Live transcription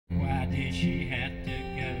did she have to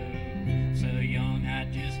go? So young, I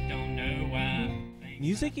just don't know why.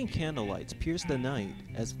 Music and candlelights pierce the night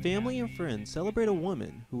as family and friends celebrate a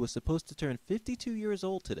woman who was supposed to turn 52 years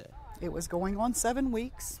old today. It was going on 7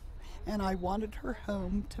 weeks, and I wanted her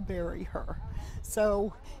home to bury her.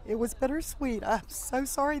 So it was bittersweet. I'm so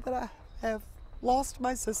sorry that I have lost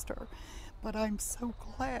my sister, but I'm so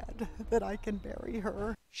glad that I can bury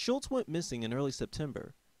her. Schultz went missing in early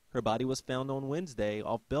September. Her body was found on Wednesday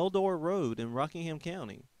off Beldore Road in Rockingham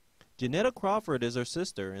County. Janetta Crawford is her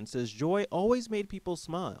sister and says Joy always made people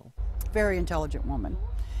smile. Very intelligent woman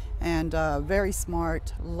and very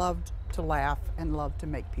smart, loved to laugh and loved to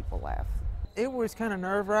make people laugh. It was kind of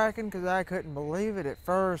nerve-wracking because I couldn't believe it at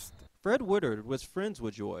first. Fred Woodard was friends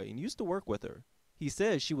with Joy and used to work with her. He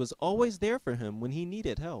says she was always there for him when he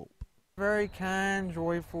needed help. Very kind,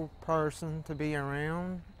 joyful person to be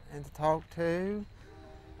around and to talk to.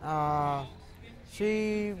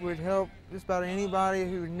 She would help just about anybody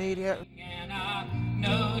who would need help. And I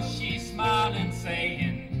know she's smiling,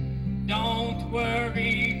 saying, don't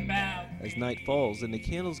worry about me. As night falls and the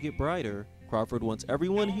candles get brighter, Crawford wants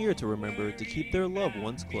everyone here to remember to keep their loved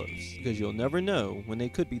ones close, because you'll never know when they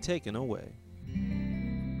could be taken away.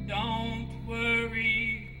 Don't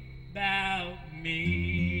worry about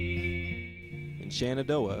me. In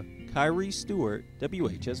Shenandoah, Kyrie Stewart,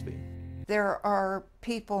 WHSV. There are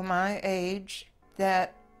people my age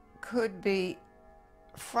that could be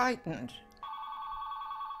frightened.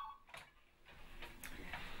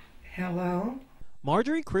 Hello?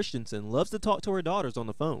 Marjorie Christensen loves to talk to her daughters on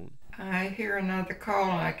the phone. I hear another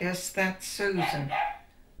call. I guess that's Susan.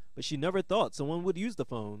 But she never thought someone would use the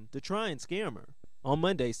phone to try and scam her. On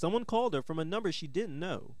Monday, someone called her from a number she didn't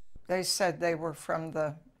know. They said they were from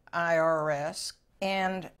the IRS,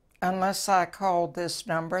 and unless I called this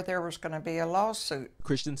number, there was going to be a lawsuit.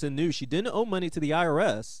 Christensen knew she didn't owe money to the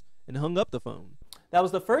IRS and hung up the phone. That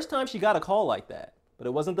was the first time she got a call like that, but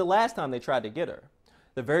it wasn't the last time they tried to get her.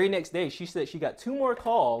 The very next day, she said she got 2 more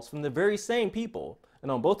calls from the very same people,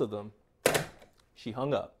 and on both of them, she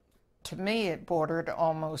hung up. To me, it bordered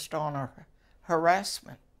almost on a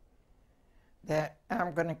harassment, that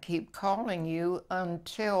I'm going to keep calling you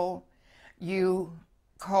until you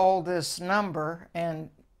call this number, and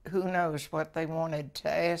who knows what they wanted to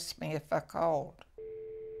ask me if I called.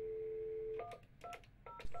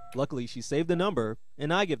 Luckily, she saved the number,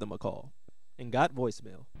 and I gave them a call, and got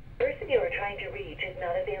voicemail. The person you are trying to reach is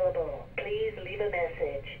not available. Please leave a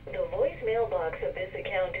message. The voicemail box of this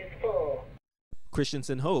account is full.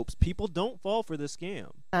 Christensen hopes people don't fall for this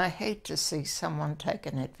scam. I hate to see someone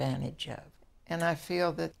taken advantage of, and I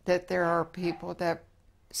feel that there are people that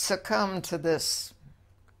succumb to this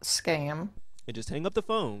scam. And just hang up the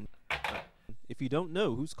phone if you don't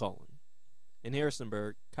know who's calling. In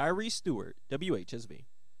Harrisonburg, Kyrie Stewart, WHSV.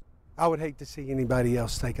 I would hate to see anybody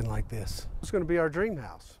else taken like this. It's going to be our dream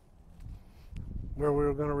house where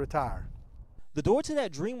we're going to retire. The door to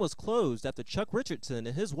that dream was closed after Chuck Richardson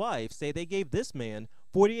and his wife say they gave this man,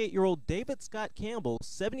 48-year-old David Scott Campbell,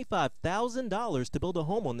 $75,000 to build a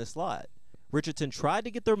home on this lot. Richardson tried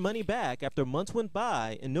to get their money back after months went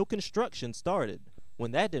by and no construction started.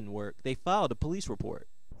 When that didn't work, they filed a police report.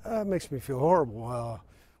 It makes me feel horrible.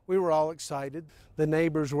 We were all excited. The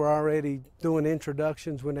neighbors were already doing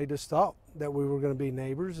introductions when they just thought that we were going to be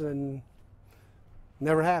neighbors, and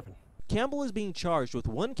never happened. Campbell is being charged with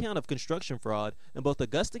 1 count of construction fraud in both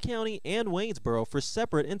Augusta County and Waynesboro for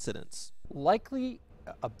separate incidents. Likely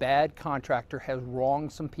a bad contractor has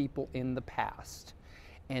wronged some people in the past,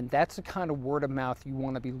 and that's the kind of word of mouth you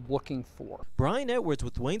want to be looking for. Brian Edwards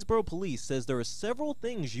with Waynesboro Police says there are several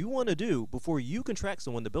things you want to do before you contract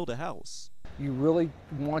someone to build a house. You really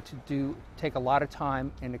want to take a lot of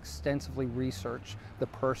time and extensively research the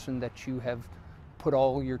person that you have put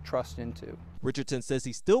all your trust into. Richardson says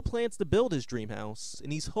he still plans to build his dream house,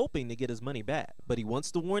 and he's hoping to get his money back, but he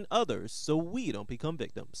wants to warn others so we don't become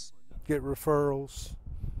victims. Get referrals,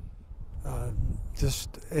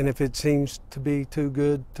 and if it seems to be too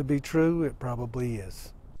good to be true, it probably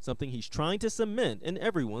is. Something he's trying to cement in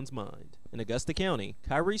everyone's mind. In Augusta County,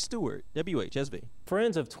 Kyrie Stewart, WHSV.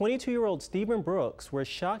 Friends of 22-year-old Stephen Brooks were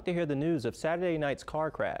shocked to hear the news of Saturday night's car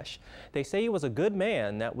crash. They say he was a good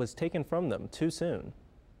man that was taken from them too soon.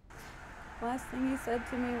 Last thing he said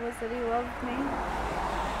to me was that he loved me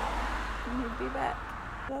and he'd be back.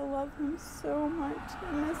 I love him so much.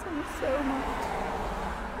 I miss him so much.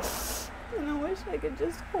 And I wish I could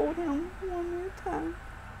just hold him one more time.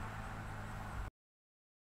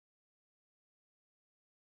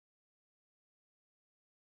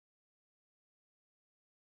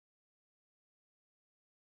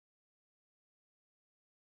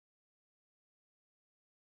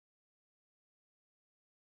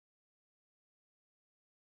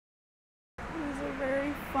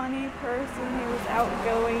 funny person. He was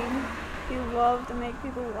outgoing. He loved to make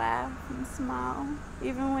people laugh and smile.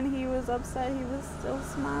 Even when he was upset, he was still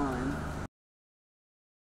smiling.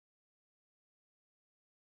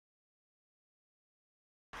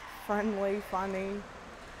 Friendly, funny.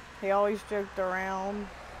 He always joked around.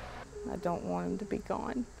 I don't want him to be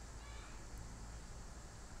gone.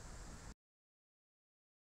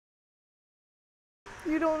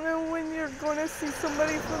 You don't know when you're going to see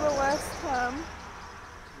somebody for the last time.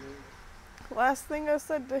 Last thing I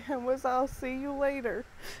said to him was, "I'll see you later."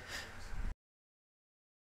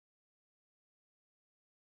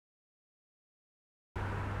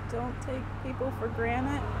 Don't take people for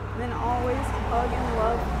granted, then always hug and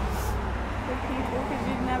love the people, because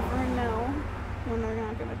you never know when they're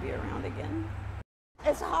not going to be around again.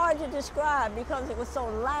 It's hard to describe because it was so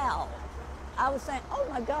loud. I was saying, oh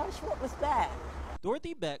my gosh, what was that?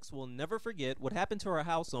 Dorothy Becks will never forget what happened to her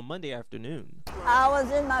house on Monday afternoon. I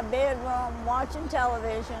was in my bedroom watching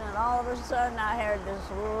television, and all of a sudden I heard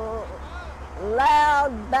this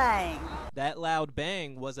loud bang. That loud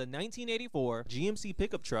bang was a 1984 GMC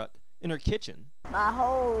pickup truck in her kitchen. My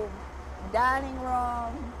whole dining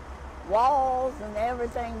room, walls and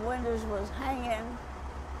everything, windows was hanging,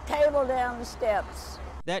 table down the steps.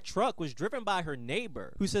 That truck was driven by her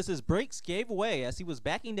neighbor, who says his brakes gave way as he was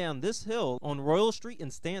backing down this hill on Royal Street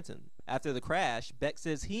in Stanton. After the crash, Beck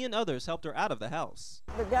says he and others helped her out of the house.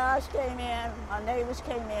 The guys came in, my neighbors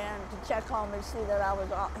came in to check on me, see that I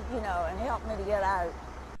was, and help me to get out.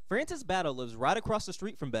 Frances Battle lives right across the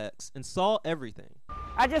street from Beck's and saw everything.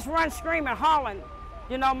 I just run screaming, hollering.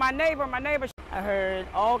 My neighbor. I heard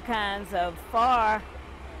all kinds of fire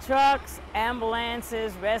trucks,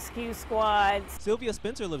 ambulances, rescue squads. Sylvia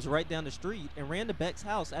Spencer lives right down the street and ran to Beck's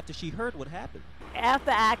house after she heard what happened. After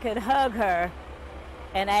I could hug her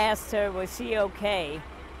and asked her, was she okay,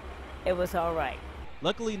 it was all right.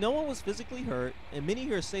 Luckily, no one was physically hurt, and many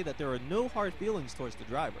here say that there are no hard feelings towards the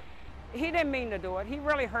driver. He didn't mean to do it. He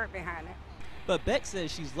really hurt behind it. But Beck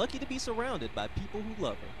says she's lucky to be surrounded by people who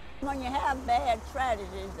love her. When you have bad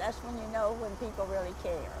tragedies, that's when you know when people really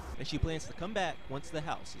care. And she plans to come back once the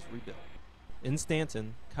house is rebuilt. In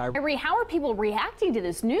Stanton, Kyrie. Kyrie, how are people reacting to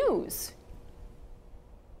this news?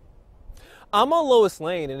 I'm on Lois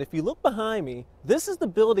Lane, and if you look behind me, this is the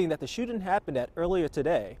building that the shooting happened at earlier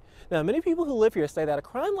today. Now, many people who live here say that a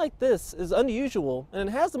crime like this is unusual, and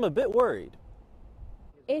it has them a bit worried.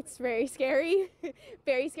 It's very scary,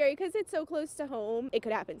 because it's so close to home. It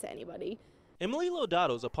could happen to anybody. Emily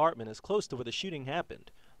Lodato's apartment is close to where the shooting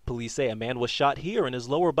happened. Police say a man was shot here in his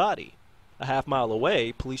lower body. A half-mile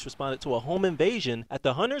away, police responded to a home invasion at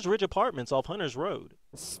the Hunters Ridge Apartments off Hunters Road.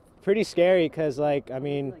 It's pretty scary because,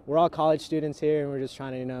 we're all college students here and we're just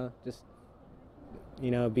trying to,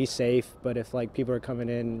 be safe. But if, people are coming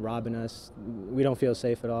in robbing us, we don't feel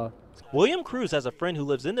safe at all. William Cruz has a friend who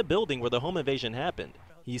lives in the building where the home invasion happened.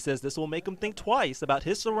 He says this will make him think twice about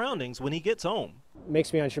his surroundings when he gets home.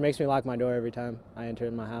 Makes me unsure, makes me lock my door every time I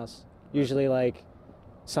enter my house. Usually,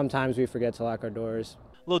 sometimes we forget to lock our doors.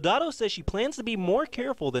 Lodato says she plans to be more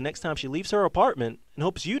careful the next time she leaves her apartment and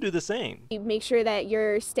hopes you do the same. Make sure that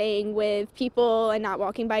you're staying with people and not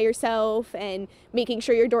walking by yourself, and making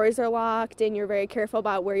sure your doors are locked and you're very careful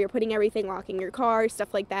about where you're putting everything, locking your car,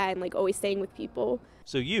 stuff like that, and always staying with people.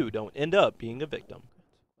 So you don't end up being a victim.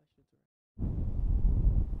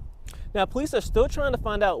 Now, police are still trying to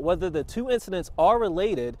find out whether the two incidents are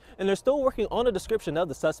related, and they're still working on a description of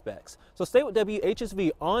the suspects. So stay with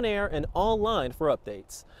WHSV on air and online for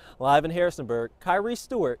updates. Live in Harrisonburg, Kyrie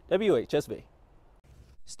Stewart, WHSV.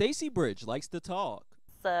 Stacey Bridge likes to talk.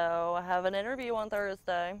 So I have an interview on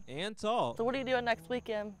Thursday. And talk. So what are you doing next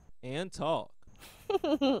weekend? And talk.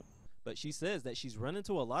 But she says that she's run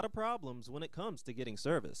into a lot of problems when it comes to getting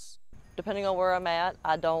service. Depending on where I'm at,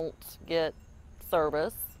 I don't get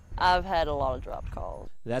service. I've had a lot of dropped calls.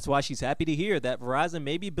 That's why she's happy to hear that Verizon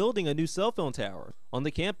may be building a new cell phone tower on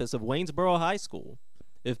the campus of Waynesboro High School.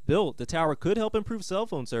 If built, the tower could help improve cell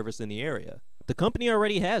phone service in the area. The company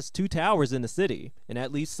already has 2 towers in the city, and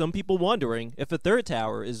at least some people wondering if a 3rd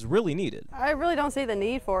tower is really needed. I really don't see the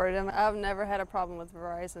need for it. I've never had a problem with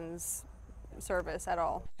Verizon's service at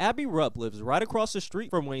all. Abby Rupp lives right across the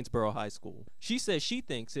street from Waynesboro High School. She says she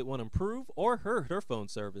thinks it won't improve or hurt her phone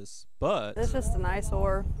service, but it's just an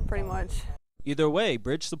eyesore, pretty much. Either way,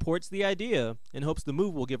 Bridge supports the idea and hopes the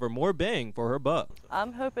move will give her more bang for her buck.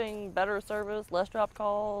 I'm hoping better service, less dropped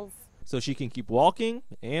calls, so she can keep walking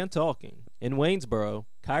and talking. In Waynesboro,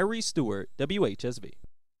 Kyrie Stewart, WHSV.